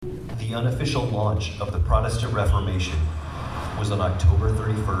The unofficial launch of the Protestant Reformation was on October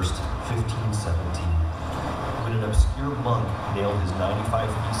 31st, 1517, when an obscure monk nailed his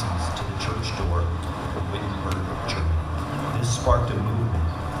 95 Theses to the church door of Wittenberg, Germany. This sparked a movement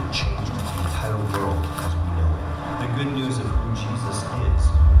that changed the entire world as we know it. The good news of who Jesus is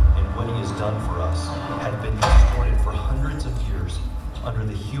and what he has done for us had been distorted for hundreds of years under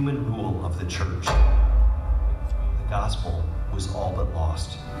the human rule of the church. The gospel was all but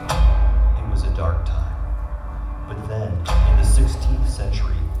lost. It was a dark time. But then, in the 16th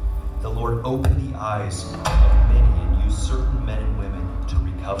century, the Lord opened the eyes of many and used certain men and women to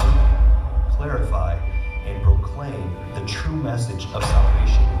recover, clarify, and proclaim the true message of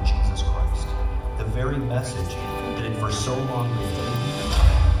salvation in Jesus Christ. The very message that had for so long been hidden,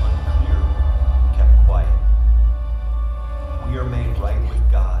 unclear, and kept quiet. We are made right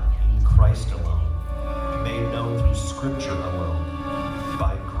with God in Christ alone, made known through Scripture alone,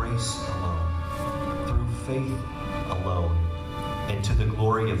 by grace alone, through faith alone, and to the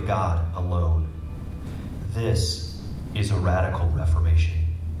glory of God alone. This is a radical reformation.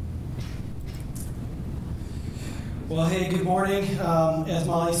 Well, hey, good morning. As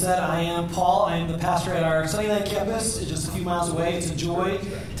Molly said, I am Paul. I am the pastor at our Sunnyland campus. It's just a few miles away. It's a joy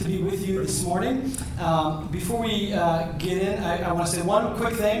to be with you this morning. Before we get in, I want to say one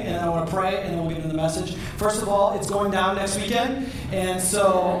quick thing, and then I want to pray, and then we'll get into the message. First of all, it's going down next weekend, and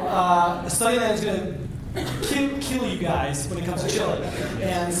so Sunnyland is going to kill you guys when it comes to chili.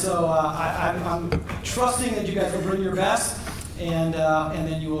 And so I'm trusting that you guys will bring your best, and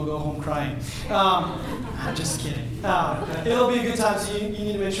then you will go home crying. I'm just kidding. It'll be a good time, so you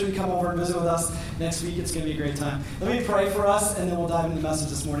need to make sure you come over and visit with us next week. It's going to be a great time. Let me pray for us, and then we'll dive into the message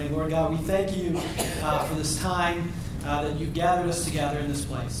this morning. Lord God, we thank you for this time that you've gathered us together in this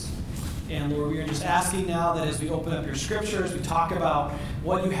place. And Lord, we are just asking now that as we open up your scriptures, we talk about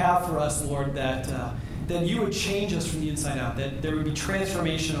what you have for us, Lord, that you would change us from the inside out, that there would be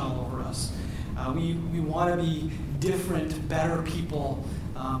transformation all over us. We want to be different, better people,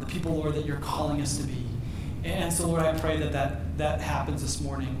 the people, Lord, that you're calling us to be. And so, Lord, I pray that happens this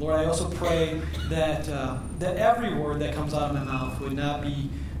morning. Lord, I also pray that every word that comes out of my mouth would not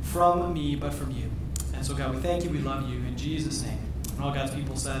be from me, but from you. And so, God, we thank you. We love you. In Jesus' name. And all God's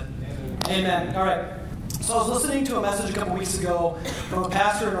people said, Amen. All right. So I was listening to a message a couple weeks ago from a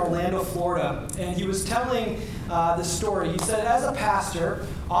pastor in Orlando, Florida, and he was telling this story. He said, as a pastor,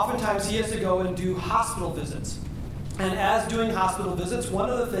 oftentimes he has to go and do hospital visits. And as doing hospital visits,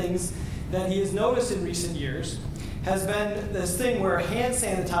 one of the things that he has noticed in recent years has been this thing where hand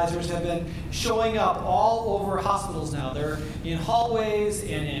sanitizers have been showing up all over hospitals now. They're in hallways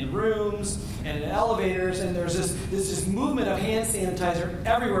and in rooms and in elevators, and there's this movement of hand sanitizer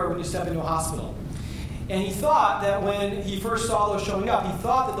everywhere when you step into a hospital. And he thought that when he first saw those showing up, he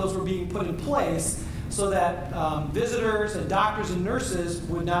thought that those were being put in place so that visitors and doctors and nurses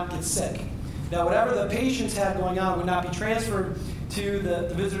would not get sick. That whatever the patients had going on would not be transferred to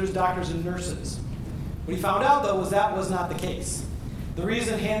the visitors, doctors, and nurses. What he found out, though, was that was not the case. The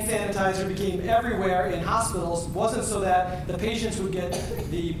reason hand sanitizer became everywhere in hospitals wasn't so that the patients would get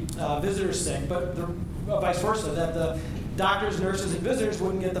the visitors sick, but vice versa, that the doctors, nurses, and visitors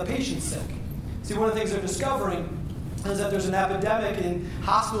wouldn't get the patients sick. See, one of the things they're discovering is that there's an epidemic in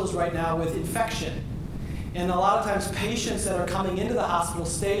hospitals right now with infection. And a lot of times patients that are coming into the hospital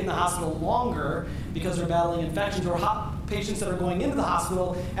stay in the hospital longer because they're battling infections, or patients that are going into the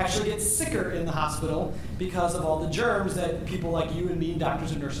hospital actually get sicker in the hospital because of all the germs that people like you and me,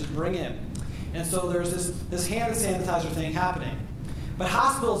 doctors and nurses, bring in. And so there's this hand sanitizer thing happening. But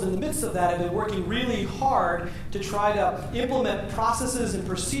hospitals in the midst of that have been working really hard to try to implement processes and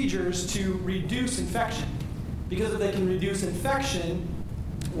procedures to reduce infection. Because if they can reduce infection,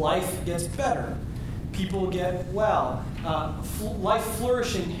 life gets better. People get well. Life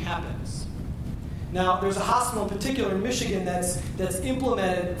flourishing happens. Now, there's a hospital in particular in Michigan that's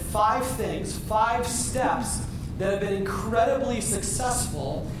implemented 5 steps that have been incredibly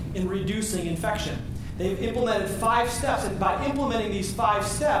successful in reducing infection. They've implemented 5 steps, and by implementing these 5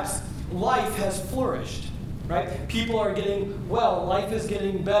 steps, life has flourished, right? People are getting well, life is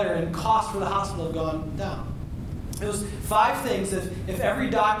getting better, and costs for the hospital have gone down. Those 5 things, if every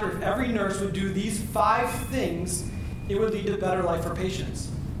doctor, if every nurse would do these 5 things, it would lead to better life for patients.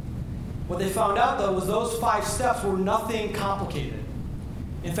 What they found out, though, was those 5 steps were nothing complicated.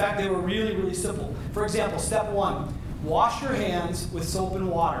 In fact, they were really, really simple. For example, step 1, wash your hands with soap and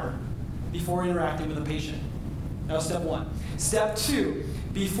water before interacting with a patient. That was step one. Step two,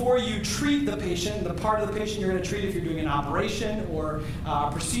 before you treat the patient, the part of the patient you're going to treat if you're doing an operation or a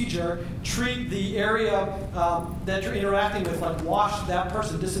procedure, treat the area that you're interacting with, like wash that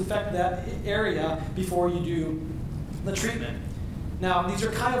person, disinfect that area before you do the treatment. Now, these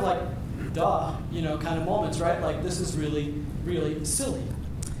are kind of like, duh, kind of moments, right? Like, this is really, really silly.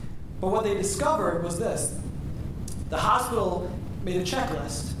 But what they discovered was this. The hospital made a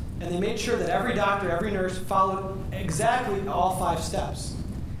checklist, and they made sure that every doctor, every nurse followed exactly all 5 steps.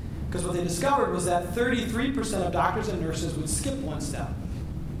 Because what they discovered was that 33% of doctors and nurses would skip one step.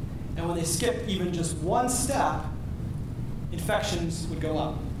 And when they skipped even just one step, infections would go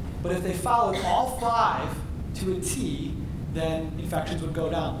up. But if they followed all 5 to a T, then infections would go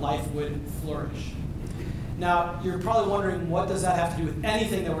down. Life would flourish. Now, you're probably wondering, what does that have to do with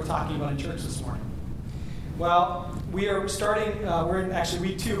anything that we're talking about in church this morning? Well, we are starting, we're in actually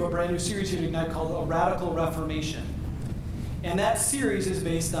week 2 of a brand new series here tonight called A Radical Reformation. And that series is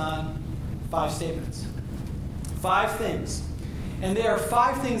based on 5 statements. 5 things. And they are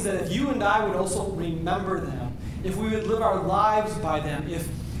 5 things that if you and I would also remember them, if we would live our lives by them, if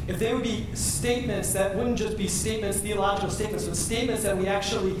they would be statements that wouldn't just be statements, theological statements, but statements that we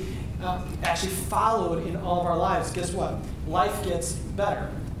actually followed in all of our lives, guess what? Life gets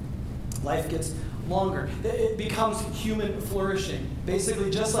better. Life gets longer. It becomes human flourishing. Basically,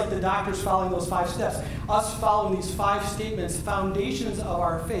 just like the doctors following those 5 steps, us following these 5 statements, foundations of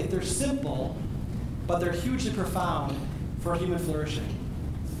our faith. They're simple, but they're hugely profound for human flourishing.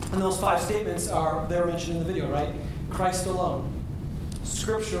 And those 5 statements they're mentioned in the video, right? Christ alone,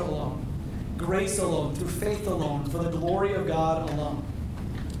 Scripture alone, grace alone, through faith alone, for the glory of God alone.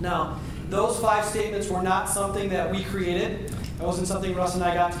 Now, those 5 statements were not something that we created. It wasn't something Russ and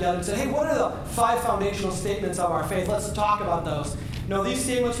I got together and said, hey, what are the 5 foundational statements of our faith? Let's talk about those. No, these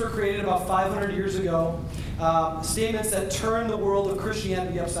statements were created about 500 years ago. Statements that turned the world of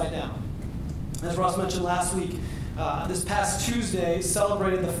Christianity upside down. As Russ mentioned last week, this past Tuesday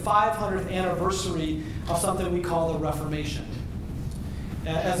celebrated the 500th anniversary of something we call the Reformation.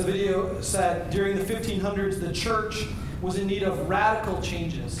 As the video said, during the 1500s, the church was in need of radical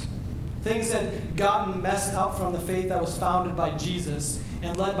changes. Things had gotten messed up from the faith that was founded by Jesus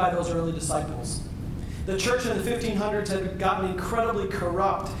and led by those early disciples. The church in the 1500s had gotten incredibly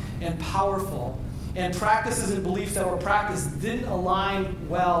corrupt and powerful, and practices and beliefs that were practiced didn't align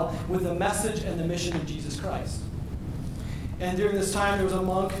well with the message and the mission of Jesus Christ. And during this time, there was a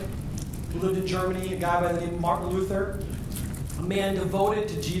monk who lived in Germany, a guy by the name of Martin Luther, a man devoted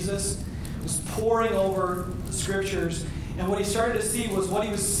to Jesus, was poring over the scriptures. And what he started to see was what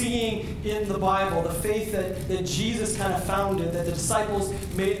he was seeing in the Bible, the faith that Jesus kind of founded, that the disciples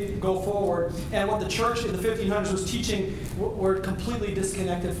made go forward, and what the church in the 1500s was teaching were completely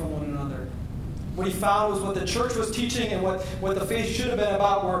disconnected from one another. What he found was what the church was teaching and what the faith should have been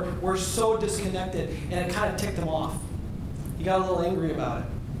about were so disconnected, and it kind of ticked him off. He got a little angry about it.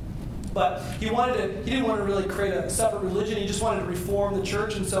 But he didn't want to really create a separate religion. He just wanted to reform the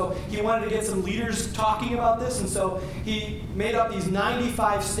church. And so he wanted to get some leaders talking about this. And so he made up these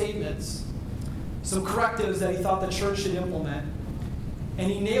 95 statements, some correctives that he thought the church should implement. And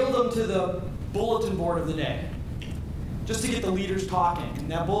he nailed them to the bulletin board of the day, just to get the leaders talking.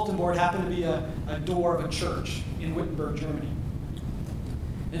 And that bulletin board happened to be a door of a church in Wittenberg, Germany.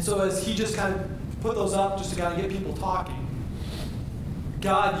 And so as he just kind of put those up just to kind of get people talking,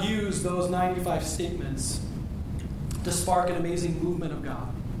 God used those 95 statements to spark an amazing movement of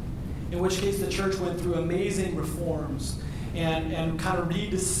God, in which case the church went through amazing reforms and kind of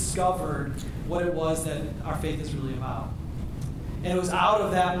rediscovered what it was that our faith is really about. And it was out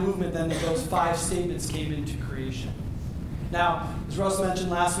of that movement then that those 5 statements came into creation. Now, as Russ mentioned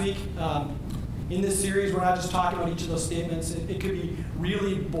last week, in this series, we're not just talking about each of those statements. It could be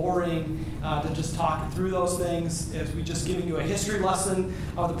really boring to just talk through those things, as we just giving you a history lesson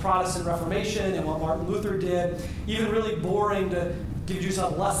of the Protestant Reformation and what Martin Luther did. Even really boring to give you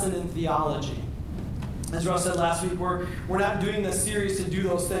some lesson in theology. As Russ said last week, we're not doing this series to do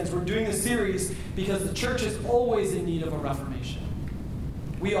those things. We're doing this series because the church is always in need of a reformation.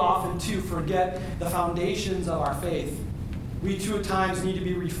 We often, too, forget the foundations of our faith. We, too, at times need to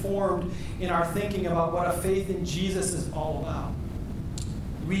be reformed in our thinking about what a faith in Jesus is all about.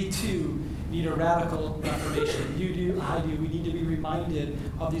 We, too, need a radical reformation. You do, I do. We need to be reminded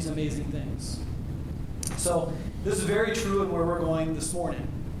of these amazing things. So this is very true in where we're going this morning.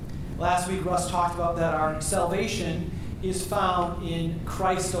 Last week, Russ talked about that our salvation is found in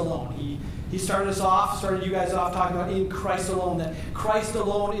Christ alone. He started you guys off talking about in Christ alone, that Christ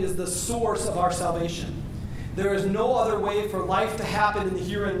alone is the source of our salvation. There is no other way for life to happen in the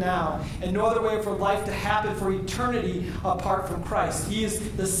here and now, and no other way for life to happen for eternity apart from Christ. He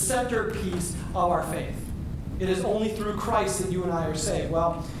is the centerpiece of our faith. It is only through Christ that you and I are saved.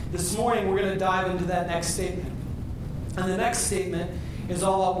 Well, this morning we're going to dive into that next statement. And the next statement is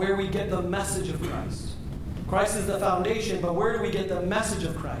all about where we get the message of Christ. Christ is the foundation, but where do we get the message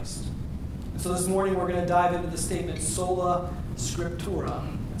of Christ? And so this morning we're going to dive into the statement sola scriptura.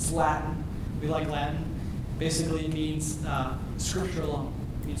 It's Latin. We like Latin. Basically, it means Scripture alone.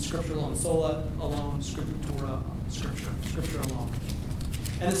 It means Scripture alone. Sola alone, Scriptura, Scripture. Scripture alone.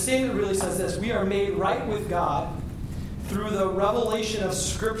 And the statement really says this: we are made right with God through the revelation of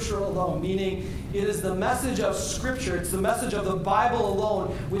Scripture alone, meaning it is the message of Scripture, it's the message of the Bible alone,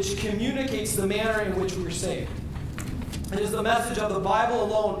 which communicates the manner in which we are saved. It is the message of the Bible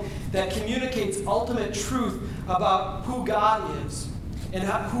alone that communicates ultimate truth about who God is, and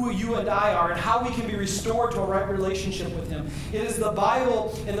who you and I are, and how we can be restored to a right relationship with Him. It is the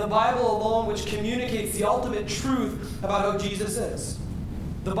Bible and the Bible alone which communicates the ultimate truth about who Jesus is.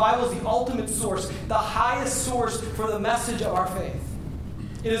 The Bible is the ultimate source, the highest source for the message of our faith.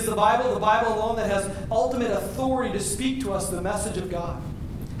 It is the Bible alone that has ultimate authority to speak to us the message of God,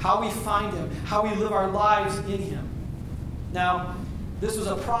 how we find Him, how we live our lives in Him. Now, this was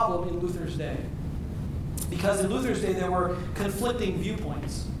a problem in Luther's day. Because in Luther's day, there were conflicting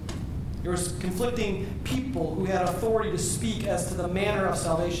viewpoints. There was conflicting people who had authority to speak as to the manner of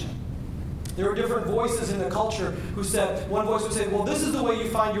salvation. There were different voices in the culture who said, one voice would say, well, this is the way you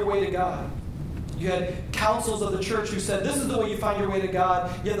find your way to God. You had councils of the church who said, this is the way you find your way to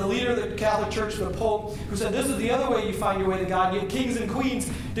God. You had the leader of the Catholic Church, the Pope, who said, this is the other way you find your way to God. You had kings and queens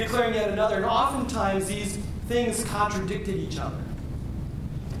declaring yet another. And oftentimes these things contradicted each other.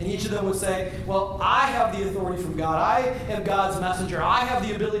 And each of them would say, well, I have the authority from God. I am God's messenger. I have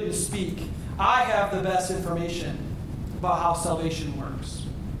the ability to speak. I have the best information about how salvation works.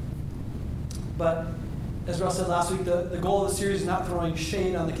 But as Russ said last week, the goal of the series is not throwing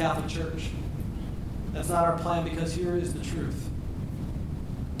shade on the Catholic Church. That's not our plan, because here is the truth.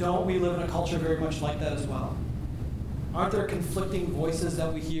 Don't we live in a culture very much like that as well? Aren't there conflicting voices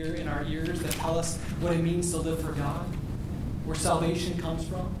that we hear in our ears that tell us what it means to live for God? Where salvation comes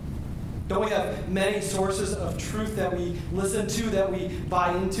from? Don't we have many sources of truth that we listen to, that we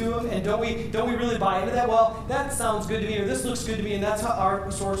buy into? And don't we really buy into that? Well, that sounds good to me, or this looks good to me, and that's our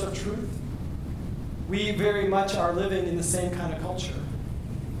source of truth. We very much are living in the same kind of culture.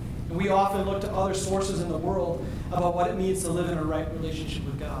 And we often look to other sources in the world about what it means to live in a right relationship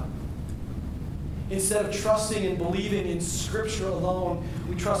with God. Instead of trusting and believing in Scripture alone,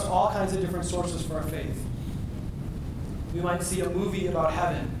 we trust all kinds of different sources for our faith. We might see a movie about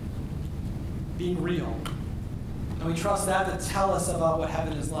heaven being real, and we trust that to tell us about what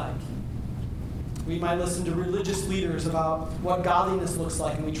heaven is like. We might listen to religious leaders about what godliness looks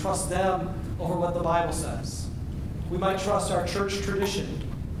like, and we trust them over what the Bible says. We might trust our church tradition.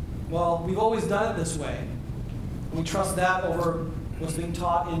 Well, we've always done it this way, and we trust that over what's being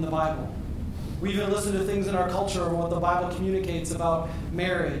taught in the Bible. We even listen to things in our culture what the Bible communicates about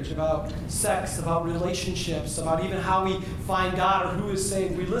marriage, about sex, about relationships, about even how we find God or who is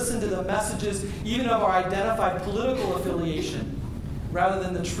saved. We listen to the messages even of our identified political affiliation rather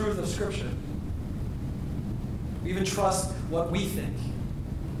than the truth of Scripture. We even trust what we think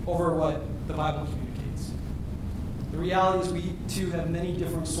over what the Bible communicates. The reality is we too have many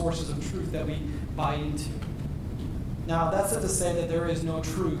different sources of truth that we buy into. Now, that's not to say that there is no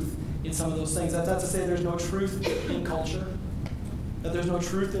truth in some of those things. That's not to say there's no truth in culture, that there's no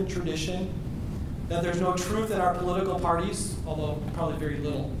truth in tradition, that there's no truth in our political parties, although probably very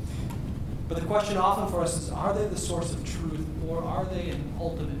little. But the question often for us is, are they the source of truth, or are they an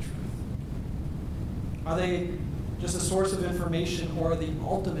ultimate truth? Are they just a source of information, or the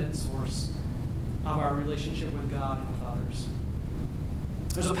ultimate source of our relationship with God and with others?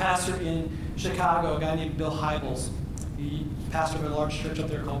 There's a pastor in Chicago, a guy named Bill Hybels. He pastored a large church up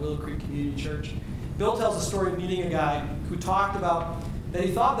there called Willow Creek Community Church. Bill tells a story of meeting a guy who talked about that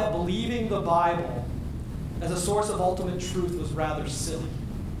he thought that believing the Bible as a source of ultimate truth was rather silly.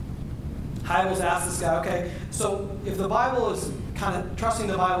 Hybels asked this guy, okay, so if the Bible is trusting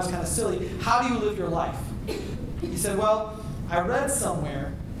the Bible is kind of silly, how do you live your life? He said, well, I read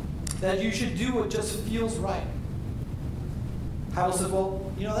somewhere that you should do what just feels right. Hybels says,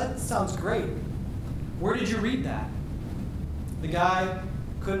 well, that sounds great. Where did you read that? The guy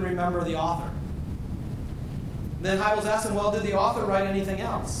couldn't remember the author. Then Hybels asked him, well, did the author write anything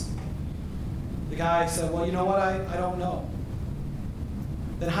else? The guy said, well, you know what, I don't know.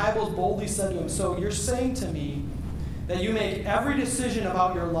 Then Hybels boldly said to him, so you're saying to me that you make every decision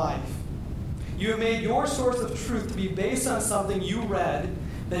about your life, You have made your source of truth to be based on something you read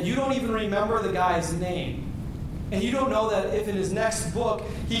that you don't even remember the guy's name. And you don't know that if in his next book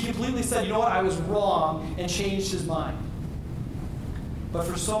he completely said, you know what, I was wrong, and changed his mind. But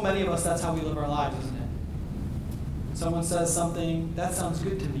for so many of us, that's how we live our lives, isn't it? Someone says something, that sounds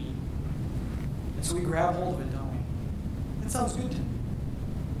good to me. And so we grab hold of it, don't we? It sounds good to me.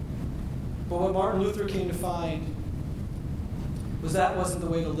 But what Martin Luther came to find was that wasn't the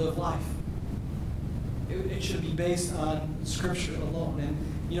way to live life. It should be based on Scripture alone.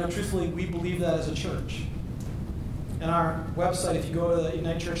 And, truthfully, we believe that as a church. And our website, if you go to the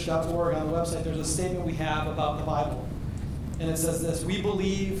unitechurch.org, on the website, there's a statement we have about the Bible. And it says this: we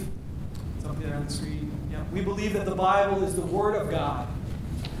believe, it's up there on the screen, we believe that the Bible is the Word of God,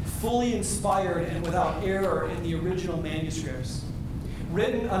 fully inspired and without error in the original manuscripts,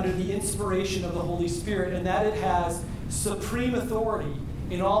 written under the inspiration of the Holy Spirit, and that it has supreme authority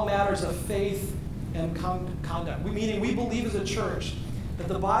in all matters of faith and conduct. Meaning we believe as a church that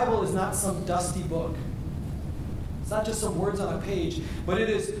the Bible is not some dusty book. It's not just some words on a page, but it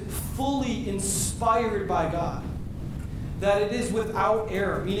is fully inspired by God. That it is without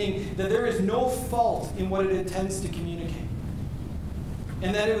error, meaning that there is no fault in what it intends to communicate.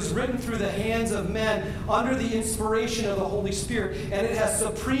 And that it was written through the hands of men under the inspiration of the Holy Spirit. And it has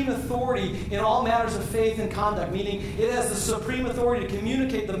supreme authority in all matters of faith and conduct, meaning it has the supreme authority to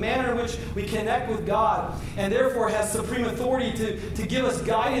communicate the manner in which we connect with God, and therefore has supreme authority to give us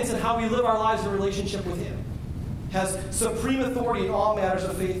guidance in how we live our lives in relationship with Him. Has supreme authority in all matters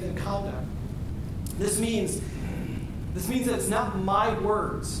of faith and conduct. This means that it's not my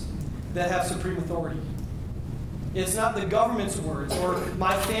words that have supreme authority. It's not the government's words or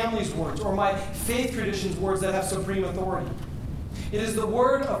my family's words or my faith tradition's words that have supreme authority. It is the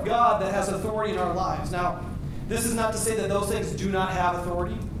Word of God that has authority in our lives. Now, this is not to say that those things do not have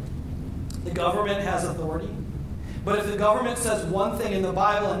authority. The government has authority. But if the government says one thing in the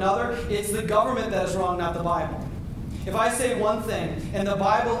Bible another, it's the government that is wrong, not the Bible. If I say one thing and the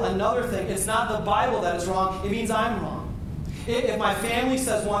Bible another thing, it's not the Bible that is wrong, it means I'm wrong. If my family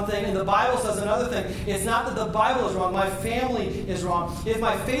says one thing and the Bible says another thing, it's not that the Bible is wrong, my family is wrong. If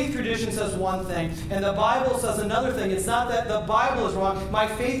my faith tradition says one thing and the Bible says another thing, it's not that the Bible is wrong, my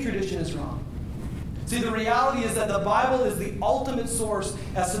faith tradition is wrong. See, the reality is that the Bible is the ultimate source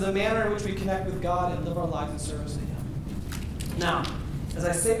as to the manner in which we connect with God and live our lives in service to Him. Now, as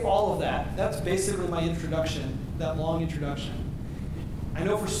I say all of that, that's basically my introduction, that long introduction. I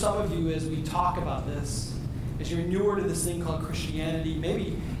know for some of you, as we talk about this, as you're newer to this thing called Christianity,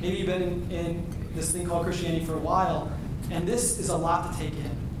 maybe you've been in this thing called Christianity for a while, and this is a lot to take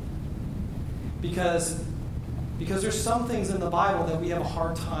in. Because there's some things in the Bible that we have a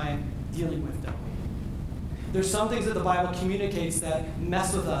hard time dealing with, don't we? There's some things that the Bible communicates that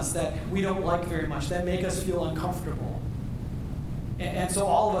mess with us, that we don't like very much, that make us feel uncomfortable. And so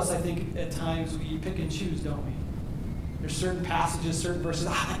all of us, I think, at times we pick and choose, don't we? There's certain passages, certain verses,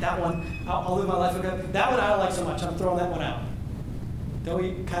 that one, I'll live my life with God. That one I don't like so much, I'm throwing that one out. Don't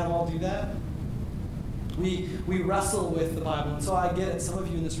we kind of all do that? We wrestle with the Bible, and so I get it. Some of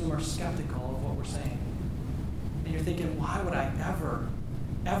you in this room are skeptical of what we're saying. And you're thinking, why would I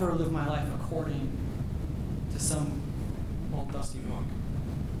ever live my life according to some old dusty book?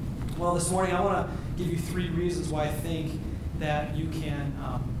 Well, this morning I want to give you 3 reasons why I think that you can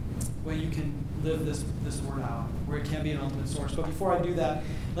live this word out, where it can be an ultimate source. But before I do that,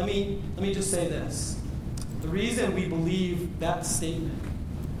 let me just say this. The reason we believe that statement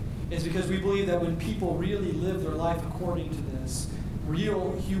is because we believe that when people really live their life according to this,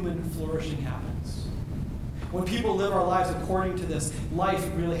 real human flourishing happens. When people live our lives according to this, life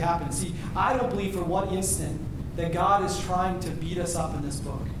really happens. See, I don't believe for one instant that God is trying to beat us up in this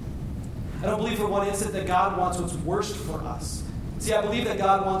book. I don't believe for one instant that God wants what's worst for us. See, I believe that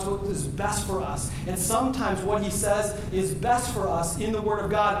God wants what is best for us. And sometimes what He says is best for us in the Word of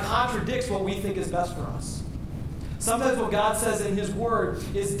God contradicts what we think is best for us. Sometimes what God says in His Word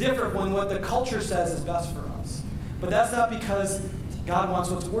is different when what the culture says is best for us. But that's not because God wants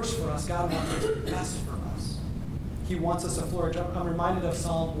what's worst for us. God wants what's best for us. He wants us to flourish. I'm reminded of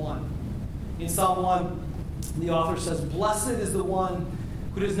Psalm 1. In Psalm 1, the author says, "Blessed is the one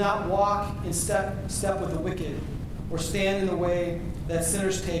who does not walk in step with the wicked, or stand in the way that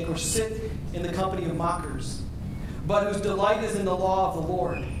sinners take, or sit in the company of mockers, but whose delight is in the law of the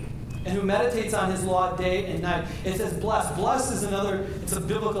Lord, and who meditates on His law day and night." It says blessed. Blessed is it's a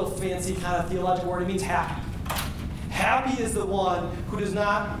biblical fancy kind of theological word. It means happy. Happy is the one who does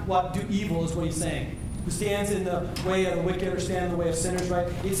not do evil, is what he's saying. Who stands in the way of the wicked or stand in the way of sinners, right?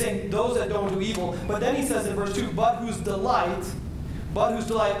 He's saying those that don't do evil. But then he says in verse 2, but whose delight but whose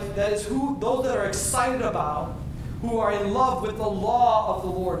delight, that is, those that are excited about, who are in love with the law of the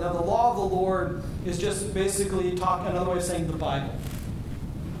Lord. Now, the law of the Lord is just basically another way of saying the Bible.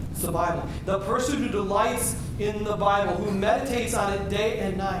 It's the Bible. The person who delights in the Bible, who meditates on it day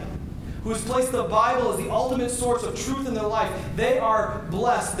and night, who has placed the Bible as the ultimate source of truth in their life, they are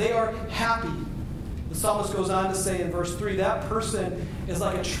blessed. They are happy. The psalmist goes on to say in verse 3, that person is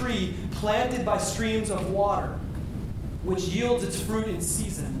like a tree planted by streams of water, which yields its fruit in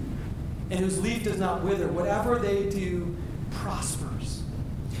season, and whose leaf does not wither. Whatever they do prospers.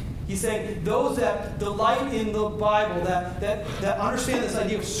 He's saying those that delight in the Bible, that understand this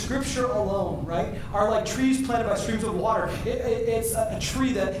idea of Scripture alone, right, are like trees planted by streams of water. It's a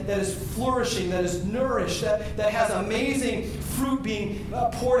tree that is flourishing, that is nourished, that has amazing fruit being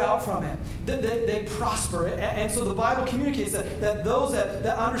poured out from it. They prosper. And so the Bible communicates that those that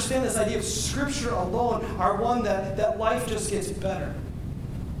understand this idea of Scripture alone are one that life just gets better.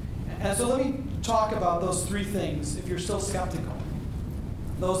 And so let me talk about those three things if you're still skeptical.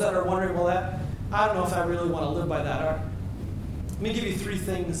 Those that are wondering, I don't know if I really want to live by that. Let me give you three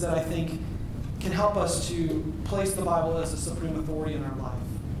things that I think can help us to place the Bible as a supreme authority in our life,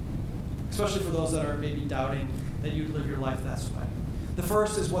 especially for those that are maybe doubting that you'd live your life that way. The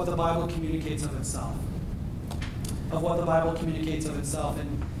first is what the Bible communicates of itself. Of what the Bible communicates of itself.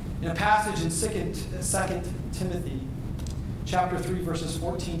 And in a passage in 2 Timothy, chapter 3, verses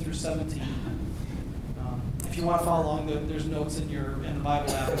 14 through 17. If you want to follow along, there's notes in the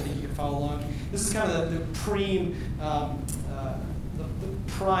Bible app. I think you can follow along. This is kind of the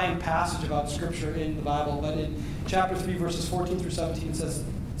prime passage about Scripture in the Bible. But in chapter 3, verses 14 through 17, it says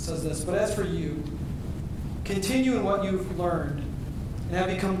this, "But as for you, continue in what you've learned and have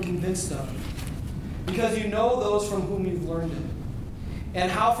become convinced of, because you know those from whom you've learned it,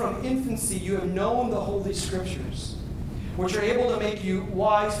 and how from infancy you have known the Holy Scriptures, which are able to make you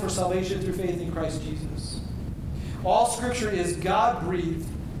wise for salvation through faith in Christ Jesus. All Scripture is God-breathed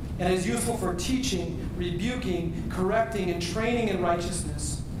and is useful for teaching, rebuking, correcting, and training in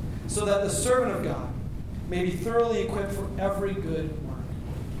righteousness, so that the servant of God may be thoroughly equipped for every good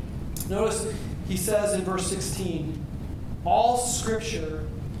work." Notice he says in verse 16, all Scripture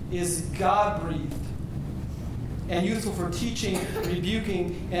is God-breathed and useful for teaching,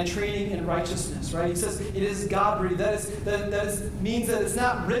 rebuking, and training in righteousness. Right? He says it is God-breathed. That means that it's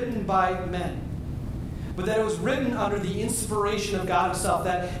not written by men, but that it was written under the inspiration of God himself,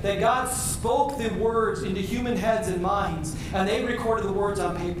 that God spoke the words into human heads and minds, and they recorded the words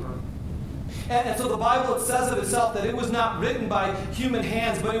on paper. And so the Bible, it says of itself that it was not written by human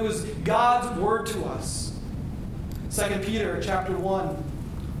hands, but it was God's word to us. 2 Peter chapter 1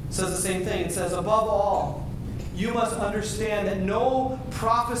 says the same thing. It says, "Above all, you must understand that no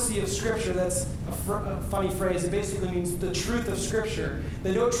prophecy of Scripture," that's a funny phrase, it basically means the truth of Scripture,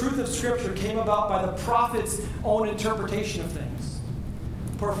 that no truth of Scripture came about by the prophet's own interpretation of things.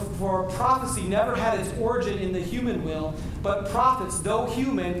 For prophecy never had its origin in the human will, but prophets, though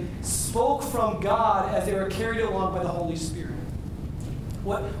human, spoke from God as they were carried along by the Holy Spirit.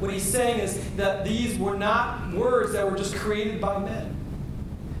 What he's saying is that these were not words that were just created by men.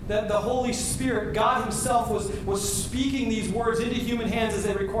 That the Holy Spirit, God himself, was speaking these words into human hands as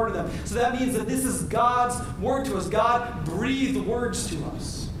they recorded them. So that means that this is God's word to us. God breathed words to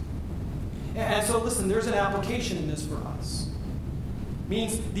us. And so listen, there's an application in this for us. It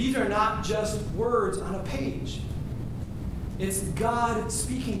means these are not just words on a page. It's God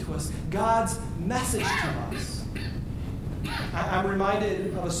speaking to us, God's message to us. I'm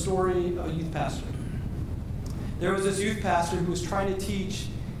reminded of a story of a youth pastor. There was this youth pastor who was trying to teach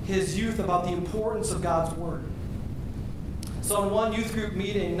his youth about the importance of God's word. So in one youth group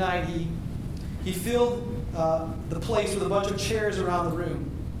meeting night, he filled the place with a bunch of chairs around the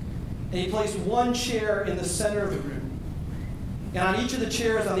room. And he placed one chair in the center of the room. And on each of the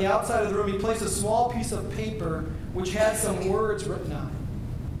chairs on the outside of the room, he placed a small piece of paper which had some words written on it.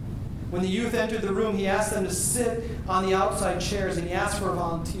 When the youth entered the room, he asked them to sit on the outside chairs, and he asked for a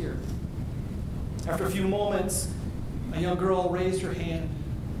volunteer. After a few moments, a young girl raised her hand.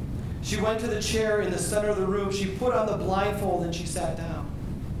 She went to the chair in the center of the room. She put on the blindfold and she sat down.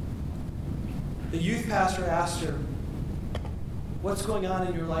 The youth pastor asked her, "What's going on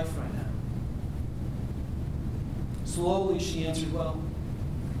in your life right now?" Slowly she answered, "Well,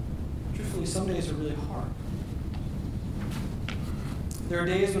 truthfully, some days are really hard. There are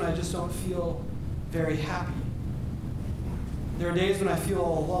days when I just don't feel very happy. There are days when I feel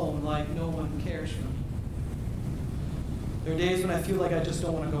all alone, like no one cares for me. There are days when I feel like I just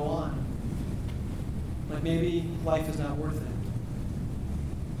don't want to go on. Like maybe life is not worth it."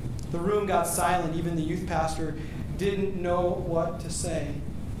 The room got silent. Even the youth pastor didn't know what to say.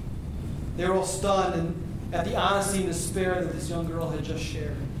 They were all stunned at the honesty and despair that this young girl had just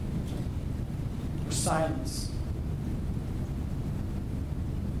shared. There was silence.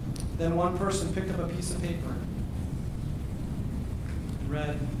 Then one person picked up a piece of paper and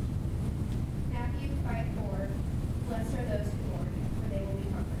read, Matthew 5:4, blessed are those who mourn, for they will be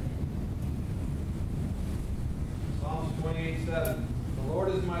comforted. Psalms 28:7, the Lord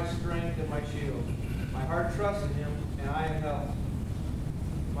is my strength and my shield. My heart trusts in him, and I am helped.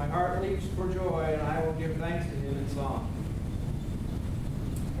 My heart leaps for joy, and I will give thanks to him in song.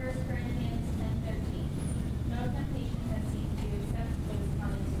 1 Corinthians 10:13, no temptation has seized you except what is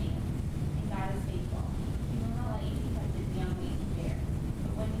common to man, and God is faithful. He will not let you be tempted beyond what you can bear.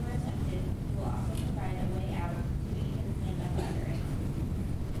 But when you are tempted, he will also provide a way out so that you can stand up under it.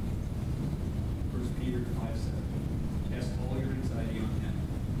 1 Peter 5:7, cast all your anxiety on him,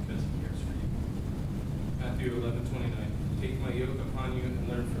 because he cares for you. Matthew 11:29, take my yoke upon you and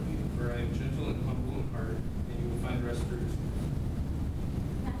learn from me, for I am gentle and humble in heart, and you will find rest for your souls.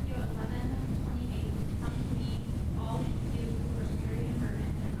 Matthew 11:28, come to me, all you who are weary and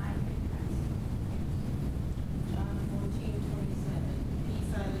burdened, and I will give you rest. John 14:27,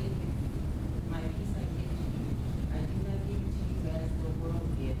 peace I leave with you, my peace I give to you. I do not give it to you as the world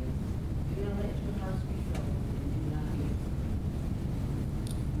gives. Do not let your hearts be troubled, and do not be afraid.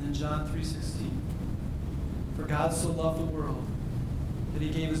 and then John 3:16, for God so loved the world that he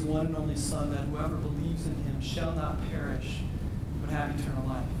gave his one and only Son, that whoever believes in him shall not perish, but have eternal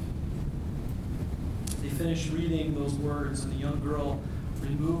life. They finished reading those words, and the young girl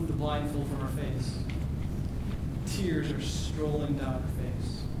removed the blindfold from her face. Tears are strolling down her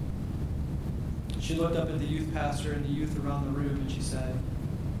face. She looked up at the youth pastor and the youth around the room, and she said,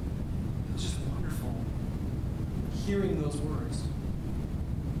 it was just wonderful hearing those words.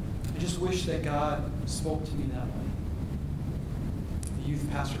 I just wish that God spoke to me that way. The youth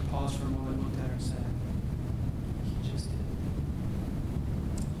pastor paused for a moment, looked at her and said, he just did.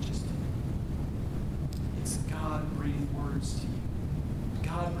 He just did. It's God-breathed words to you.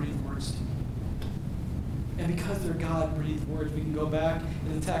 God-breathed words to you. And because they're God-breathed words, we can go back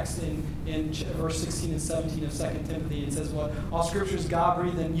in the text in verse 16 and 17 of 2 Timothy. It says what? All Scripture is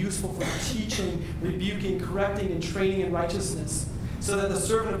God-breathed and useful for teaching, rebuking, correcting, and training in righteousness, so that the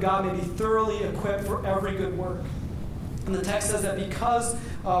servant of God may be thoroughly equipped for every good work. And the text says that because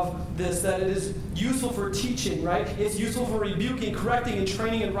of this, that it is useful for teaching, right? It's useful for rebuking, correcting, and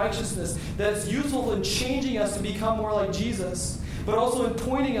training in righteousness. That it's useful in changing us to become more like Jesus, but also in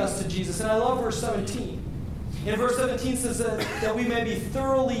pointing us to Jesus. And I love verse 17. In verse 17 says that we may be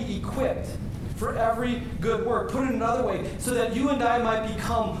thoroughly equipped for every good work. Put it another way, so that you and I might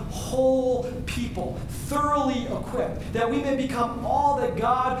become whole people, thoroughly equipped, that we may become all that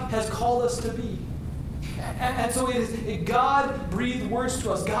God has called us to be. And so it is God-breathed words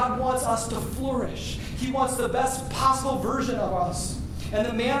to us. God wants us to flourish. He wants the best possible version of us. And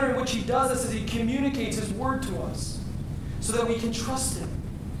the manner in which he does this is he communicates his word to us so that we can trust him.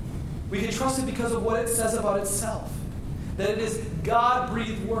 We can trust it because of what it says about itself, that it is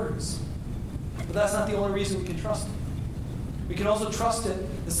God-breathed words. But that's not the only reason we can trust it. We can also trust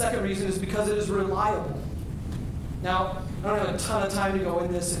it. The second reason is because it is reliable. Now, I don't have a ton of time to go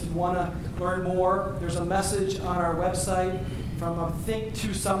in this. If you want to learn more, there's a message on our website from, I think,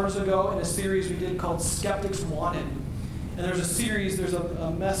 2 summers ago in a series we did called Skeptics Wanted. And there's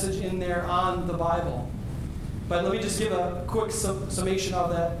a message in there on the Bible. But let me just give a quick summation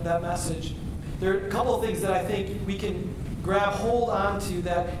of that message. There are a couple of things that I think we can grab hold onto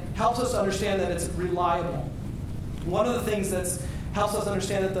that helps us understand that it's reliable. One of the things that helps us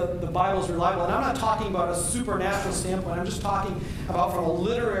understand that the Bible is reliable, and I'm not talking about a supernatural standpoint, I'm just talking about from a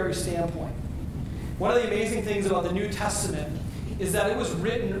literary standpoint. One of the amazing things about the New Testament is that it was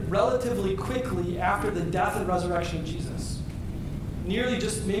written relatively quickly after the death and resurrection of Jesus.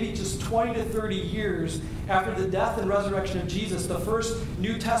 Maybe just 20 to 30 years after the death and resurrection of Jesus, the first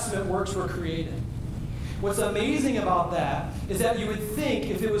New Testament works were created. What's amazing about that is that you would think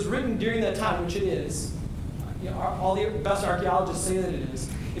if it was written during that time, which it is, all the best archaeologists say that it is,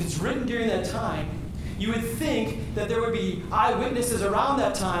 if it's written during that time, you would think that there would be eyewitnesses around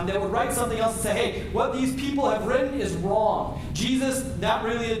that time that would write something else and say, hey, what these people have written is wrong. Jesus, not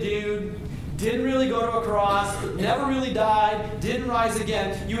really a dude, didn't really go to a cross, never really died, didn't rise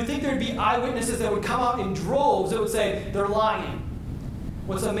again. You would think there would be eyewitnesses that would come out in droves that would say, they're lying.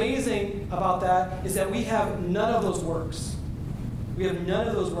 What's amazing about that is that we have none of those works. We have none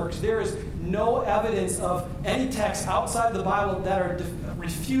of those works. There is no evidence of any texts outside the Bible that are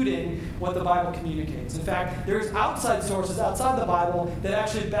refuting what the Bible communicates. In fact, there's outside sources outside the Bible that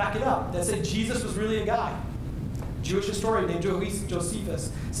actually back it up, that say Jesus was really a guy. Jewish historian named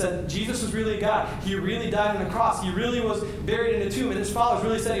Josephus said Jesus was really God. He really died on the cross. He really was buried in a tomb, and his followers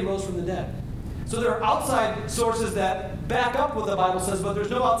really said he rose from the dead. So there are outside sources that back up what the Bible says, but there's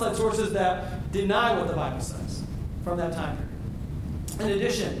no outside sources that deny what the Bible says from that time period. In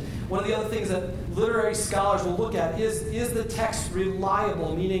addition, one of the other things that literary scholars will look at is the text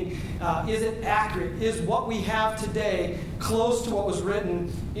reliable, meaning is it accurate? Is what we have today close to what was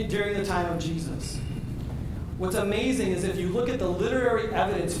written during the time of Jesus? What's amazing is if you look at the literary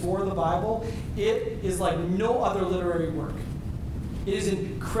evidence for the Bible, it is like no other literary work. It is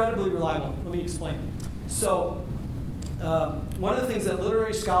incredibly reliable. Let me explain. So, one of the things that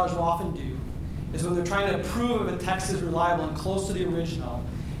literary scholars will often do is when they're trying to prove if a text is reliable and close to the original,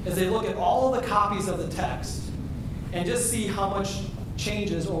 is they look at all of the copies of the text and just see how much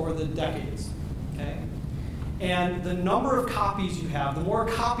changes over the decades. Okay? And the number of copies you have, the more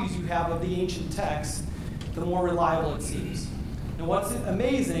copies you have of the ancient text, the more reliable it seems. And what's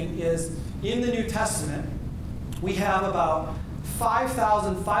amazing is in the New Testament, we have about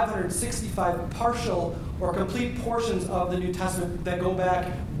 5,565 partial or complete portions of the New Testament that go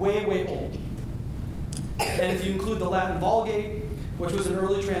back way, way old. And if you include the Latin Vulgate, which was an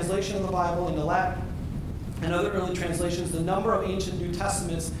early translation of the Bible into Latin, and other early translations, the number of ancient New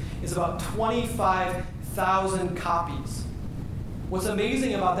Testaments is about 25,000 copies. What's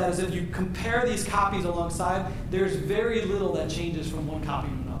amazing about that is if you compare these copies alongside, there's very little that changes from one copy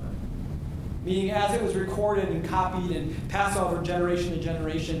to another. Meaning as it was recorded and copied and passed over generation to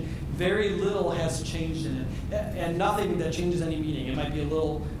generation, very little has changed in it. And nothing that changes any meaning. It might be a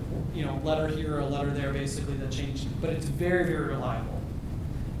little letter here or a letter there basically that changed, but it's very, very reliable.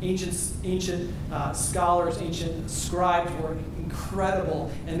 Ancient scholars, ancient scribes were incredible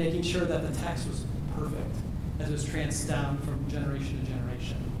in making sure that the text was perfect as it was tranced down from generation to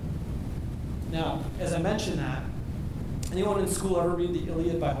generation. Now, as I mentioned that, anyone in school ever read the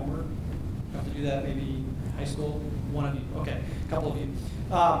Iliad by Homer? You have to do that maybe in high school? One of you. Okay, a couple of you.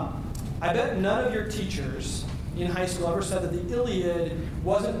 I bet none of your teachers in high school ever said that the Iliad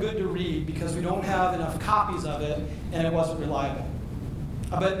wasn't good to read because we don't have enough copies of it and it wasn't reliable.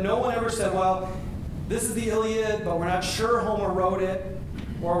 I bet no one ever said, well, this is the Iliad, but we're not sure Homer wrote it,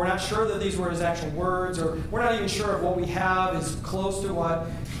 or we're not sure that these were his actual words, or we're not even sure if what we have is close to what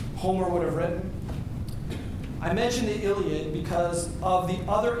Homer would have written. I mention the Iliad because of the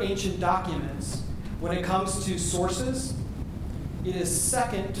other ancient documents. When it comes to sources, it is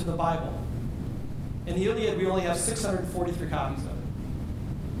second to the Bible. In the Iliad, we only have 643 copies of it.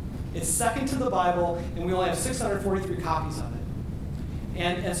 It's second to the Bible, and we only have 643 copies of it.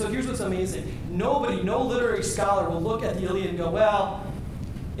 And so here's what's amazing. No literary scholar will look at the Iliad and go, well,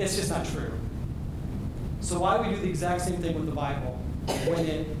 it's just not true. So why do we do the exact same thing with the Bible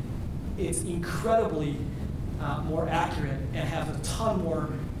when it's incredibly more accurate and has a ton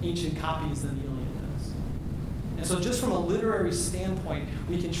more ancient copies than the Iliad does? And so just from a literary standpoint,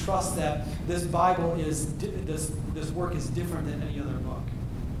 we can trust that this Bible this work is different than any other book.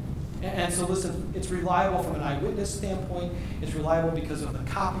 And so listen, it's reliable from an eyewitness standpoint, it's reliable because of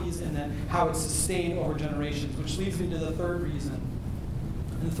the copies and then how it's sustained over generations, which leads me to the third reason.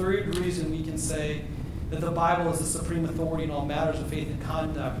 And the third reason we can say that the Bible is the supreme authority in all matters of faith and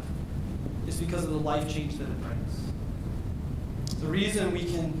conduct is because of the life change that it brings. The reason we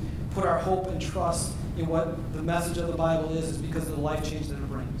can put our hope and trust in what the message of the Bible is because of the life change that it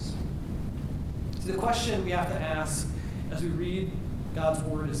brings. So the question we have to ask as we read God's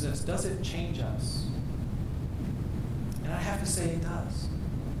word is this: does it change us? And I have to say it does.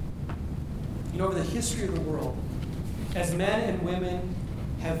 Over the history of the world, as men and women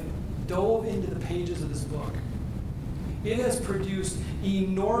have dove into the pages of this book, it has produced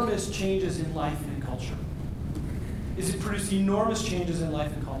enormous changes in life and culture. It produced enormous changes in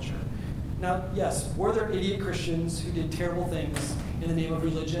life and culture. Now, yes, were there idiot Christians who did terrible things in the name of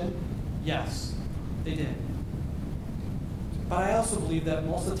religion? Yes, they did. But I also believe that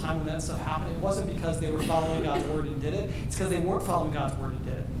most of the time when that stuff happened, it wasn't because they were following God's word and did it. It's because they weren't following God's word and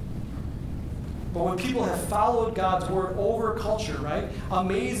did it. But when people have followed God's word over culture, right,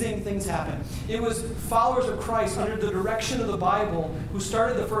 amazing things happen. It was followers of Christ under the direction of the Bible who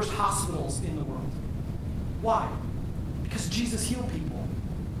started the first hospitals in the world. Why? Because Jesus healed people.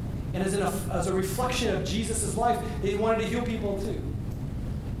 And as a reflection of Jesus' life, they wanted to heal people too.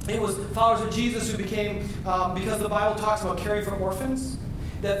 It was followers of Jesus who became, because the Bible talks about caring for orphans,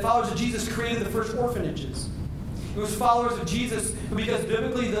 that followers of Jesus created the first orphanages. It was followers of Jesus who, because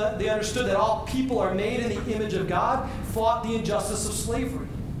biblically they understood that all people are made in the image of God, fought the injustice of slavery.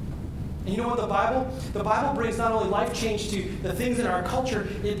 And you know what the Bible brings not only life change to the things in our culture,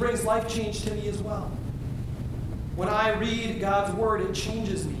 it brings life change to me as well. When I read God's word, it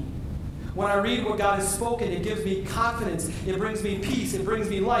changes me. When I read what God has spoken, it gives me confidence. It brings me peace. It brings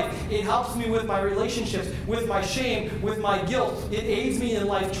me life. It helps me with my relationships, with my shame, with my guilt. It aids me in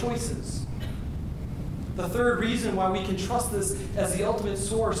life choices. The third reason why we can trust this as the ultimate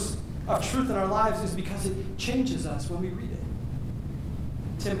source of truth in our lives is because it changes us when we read it.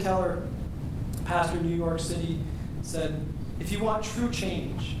 Tim Keller, pastor in New York City, said, if you want true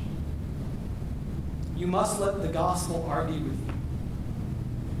change, you must let the gospel argue with you.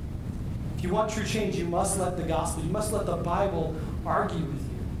 If you want true change, you must let the gospel, you must let the Bible argue with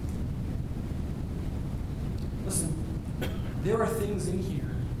you. Listen, there are things in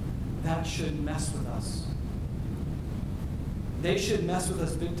here that should mess with us. They should mess with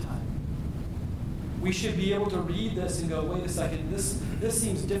us big time. We should be able to read this and go, wait a second, this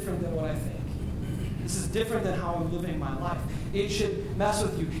seems different than what I think. This is different than how I'm living my life. It should mess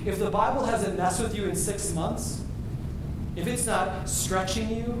with you. If the Bible hasn't messed with you in 6 months, if it's not stretching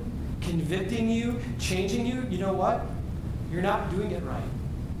you, convicting you, changing you, you know what? You're not doing it right.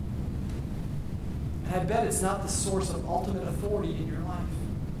 And I bet it's not the source of ultimate authority in your life.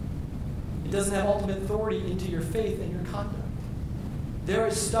 It doesn't have ultimate authority into your faith and your conduct. There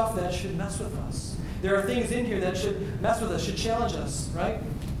is stuff that should mess with us. There are things in here that should mess with us, should challenge us, right?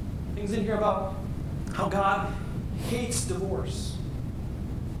 Things in here about how God hates divorce,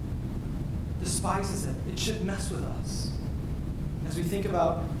 despises it. It should mess with us as we think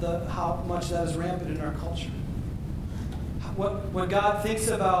about how much that is rampant in our culture. What God thinks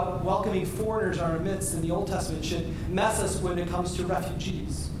about welcoming foreigners in our midst in the Old Testament should mess us when it comes to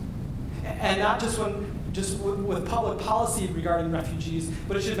refugees. And not just with public policy regarding refugees,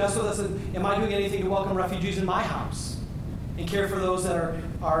 but it should mess with us. Am I doing anything to welcome refugees in my house and care for those that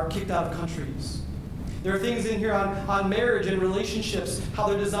are kicked out of countries? There are things in here on marriage and relationships, how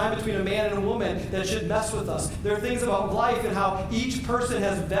they're designed between a man and a woman that should mess with us. There are things about life and how each person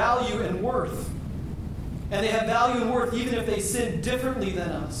has value and worth. And they have value and worth even if they sin differently than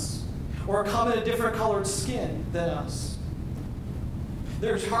us or come in a different colored skin than us.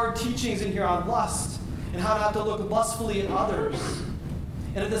 There's hard teachings in here on lust and how not to look lustfully at others.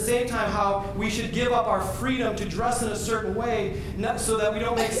 And at the same time, how we should give up our freedom to dress in a certain way so that we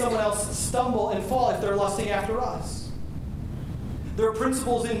don't make someone else stumble and fall if they're lusting after us. There are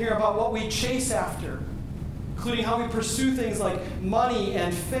principles in here about what we chase after, including how we pursue things like money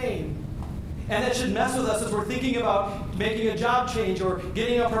and fame. And that should mess with us as we're thinking about making a job change or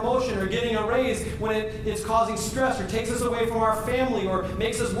getting a promotion or getting a raise when it's causing stress or takes us away from our family or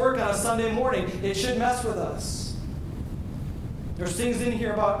makes us work on a Sunday morning. It should mess with us. There's things in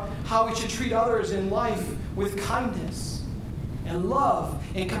here about how we should treat others in life with kindness and love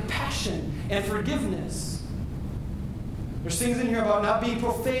and compassion and forgiveness. There's things in here about not being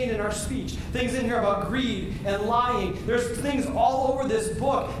profane in our speech. Things in here about greed and lying. There's things all over this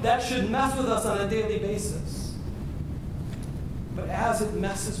book that should mess with us on a daily basis. But as it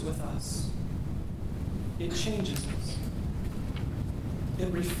messes with us, it changes us.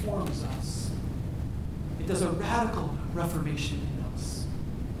 It reforms us. It does a radical reformation in us.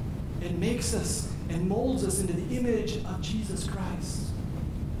 It makes us and molds us into the image of Jesus Christ.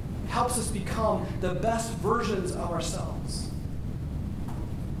 It helps us become the best versions of ourselves.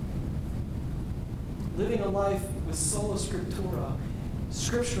 Living a life with sola scriptura,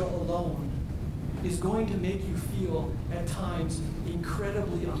 Scripture alone, is going to make you feel at times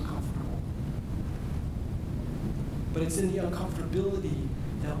incredibly uncomfortable. But it's in the uncomfortability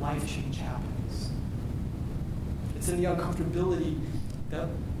that life change happens. It's in the uncomfortability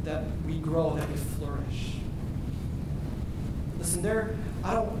that we grow, that we flourish. Listen,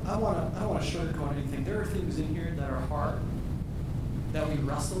 I don't want to sugarcoat anything. There are things in here that are hard, that we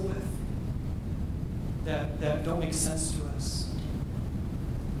wrestle with, that don't make sense to us.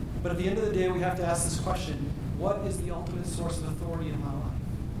 But at the end of the day, we have to ask this question: what is the ultimate source of authority in my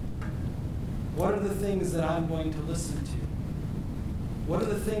life? What are the things that I'm going to listen to? What are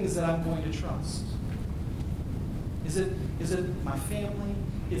the things that I'm going to trust? Is it my family?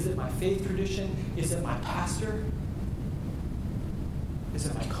 Is it my faith tradition? Is it my pastor? Is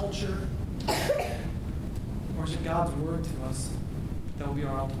it my culture? Or is it God's word to us that will be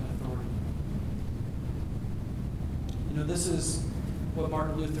our ultimate authority? You know, this is what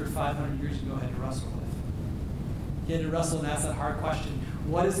Martin Luther 500 years ago had to wrestle with. He had to wrestle and ask that hard question: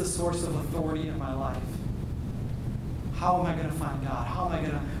 what is the source of authority in my life? How am I going to find God? How am I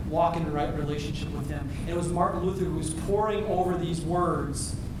going to walk in the right relationship with Him? And it was Martin Luther who was poring over these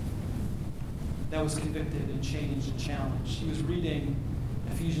words that was convicted and changed and challenged. He was reading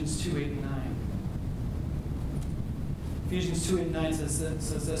Ephesians 2:8 and 9. Ephesians 2:8 and 9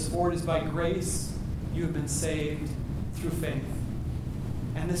 says this: "For it is by grace you have been saved through faith.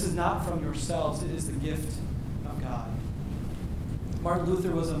 And this is not from yourselves, it is the gift of God. Martin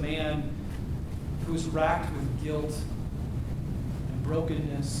Luther was a man who was racked with guilt and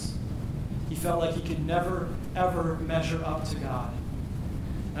brokenness. He felt like he could never, ever measure up to God.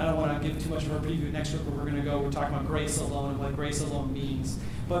 I don't want to give too much of a preview. Next week we're going to go, we're talking about grace alone and what grace alone means.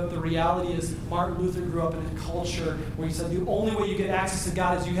 But the reality is Martin Luther grew up in a culture where he said the only way you get access to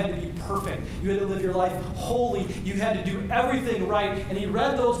God is you had to be perfect. You had to live your life holy. You had to do everything right. And he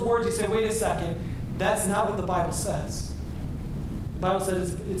read those words. He said, wait a second. That's not what the Bible says. The Bible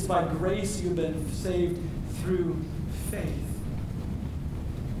says it's by grace you've been saved through faith.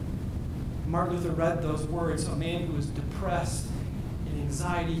 Martin Luther read those words. A man who was depressed and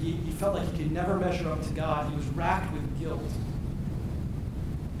anxiety. He felt like he could never measure up to God. He was racked with guilt.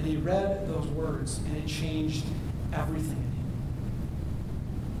 And he read those words, and it changed everything in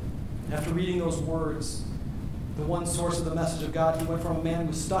him. After reading those words, the one source of the message of God, he went from a man who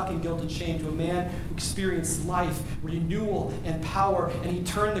was stuck in guilt and shame to a man who experienced life, renewal, and power, and he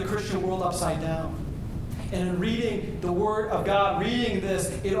turned the Christian world upside down. And in reading the Word of God, reading this,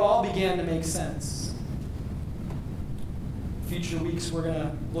 it all began to make sense. Future weeks, we're going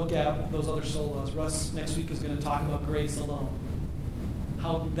to look at those other solas. Russ next week is going to talk about grace alone.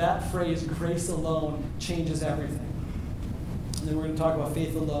 How that phrase, grace alone, changes everything. And then we're going to talk about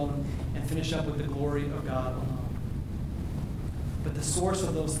faith alone and finish up with the glory of God alone. But the source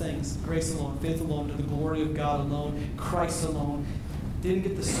of those things, grace alone, faith alone, to the glory of God alone, Christ alone, didn't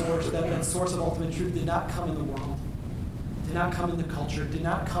get the source. That source of ultimate truth did not come in the world, did not come in the culture, did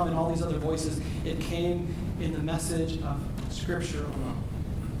not come in all these other voices. It came in the message of Scripture alone,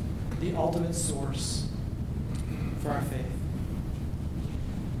 the ultimate source for our faith.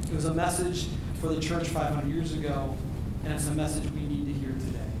 It was a message for the church 500 years ago, and it's a message we need to hear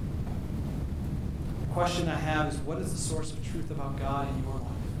today. The question I have is, what is the source of truth about God in your life?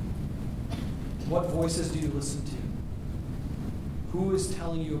 What voices do you listen to? Who is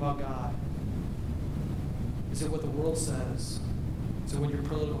telling you about God? Is it what the world says? Is it what your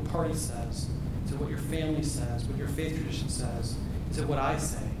political party says? Is it what your family says? What your faith tradition says? Is it what I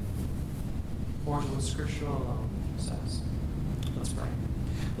say? Or is it what Scripture alone says? Let's pray.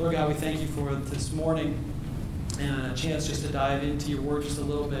 Lord God, we thank you for this morning and a chance just to dive into your word just a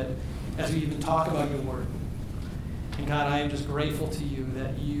little bit as we even talk about your word. And God, I am just grateful to you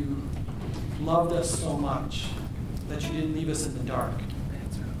that you loved us so much, that you didn't leave us in the dark,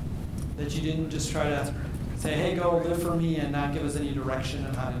 that you didn't just try to say, hey, go live for me and not give us any direction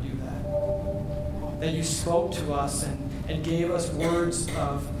on how to do that. That you spoke to us and gave us words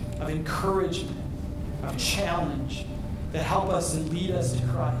of encouragement, of challenge, that help us and lead us to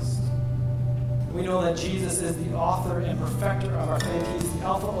Christ. We know that Jesus is the author and perfecter of our faith. He is the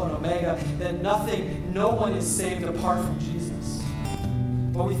Alpha and Omega, that no one is saved apart from Jesus.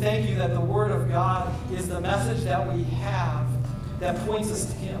 But we thank you that the Word of God is the message that we have that points us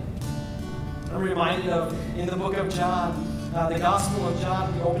to Him. I'm reminded of, in the book of John, the Gospel of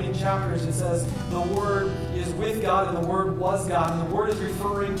John, the opening chapters, it says, the Word is with God and the Word was God. And the Word is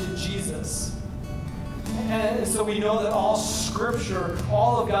referring to Jesus. And so we know that all Scripture,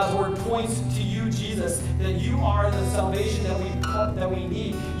 all of God's Word points to you, Jesus, that you are the salvation that we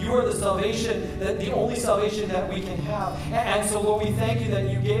need. You are the salvation, the only salvation that we can have. And so, Lord, we thank you that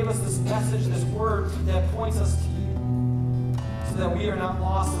you gave us this message, this Word that points us to you, so that we are not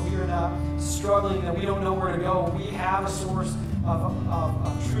lost, that we are not struggling, that we don't know where to go. We have a source of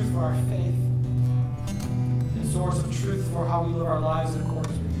truth for our faith, a source of truth for how we live our lives in accordance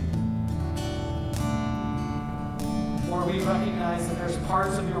with you. Lord, we recognize that there's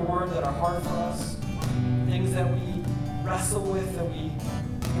parts of your word that are hard for us, things that we wrestle with, that we,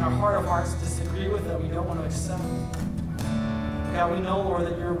 in our heart of hearts, disagree with, that we don't want to accept. God, we know, Lord,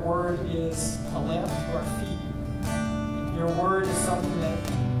 that your word is a lamp to our feet. Your word is something that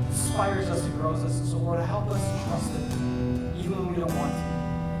inspires us and grows us. And so, Lord, help us to trust it, even when we don't want to.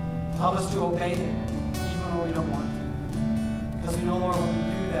 Help us to obey it, even when we don't want to. Because we know, Lord, when we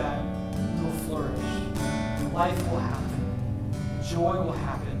do that, we will flourish. Life will happen. Joy will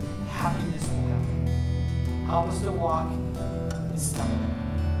happen. Happiness will happen. Help us to walk in step.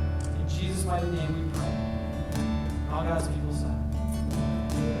 In Jesus' mighty name we pray. All God's people said.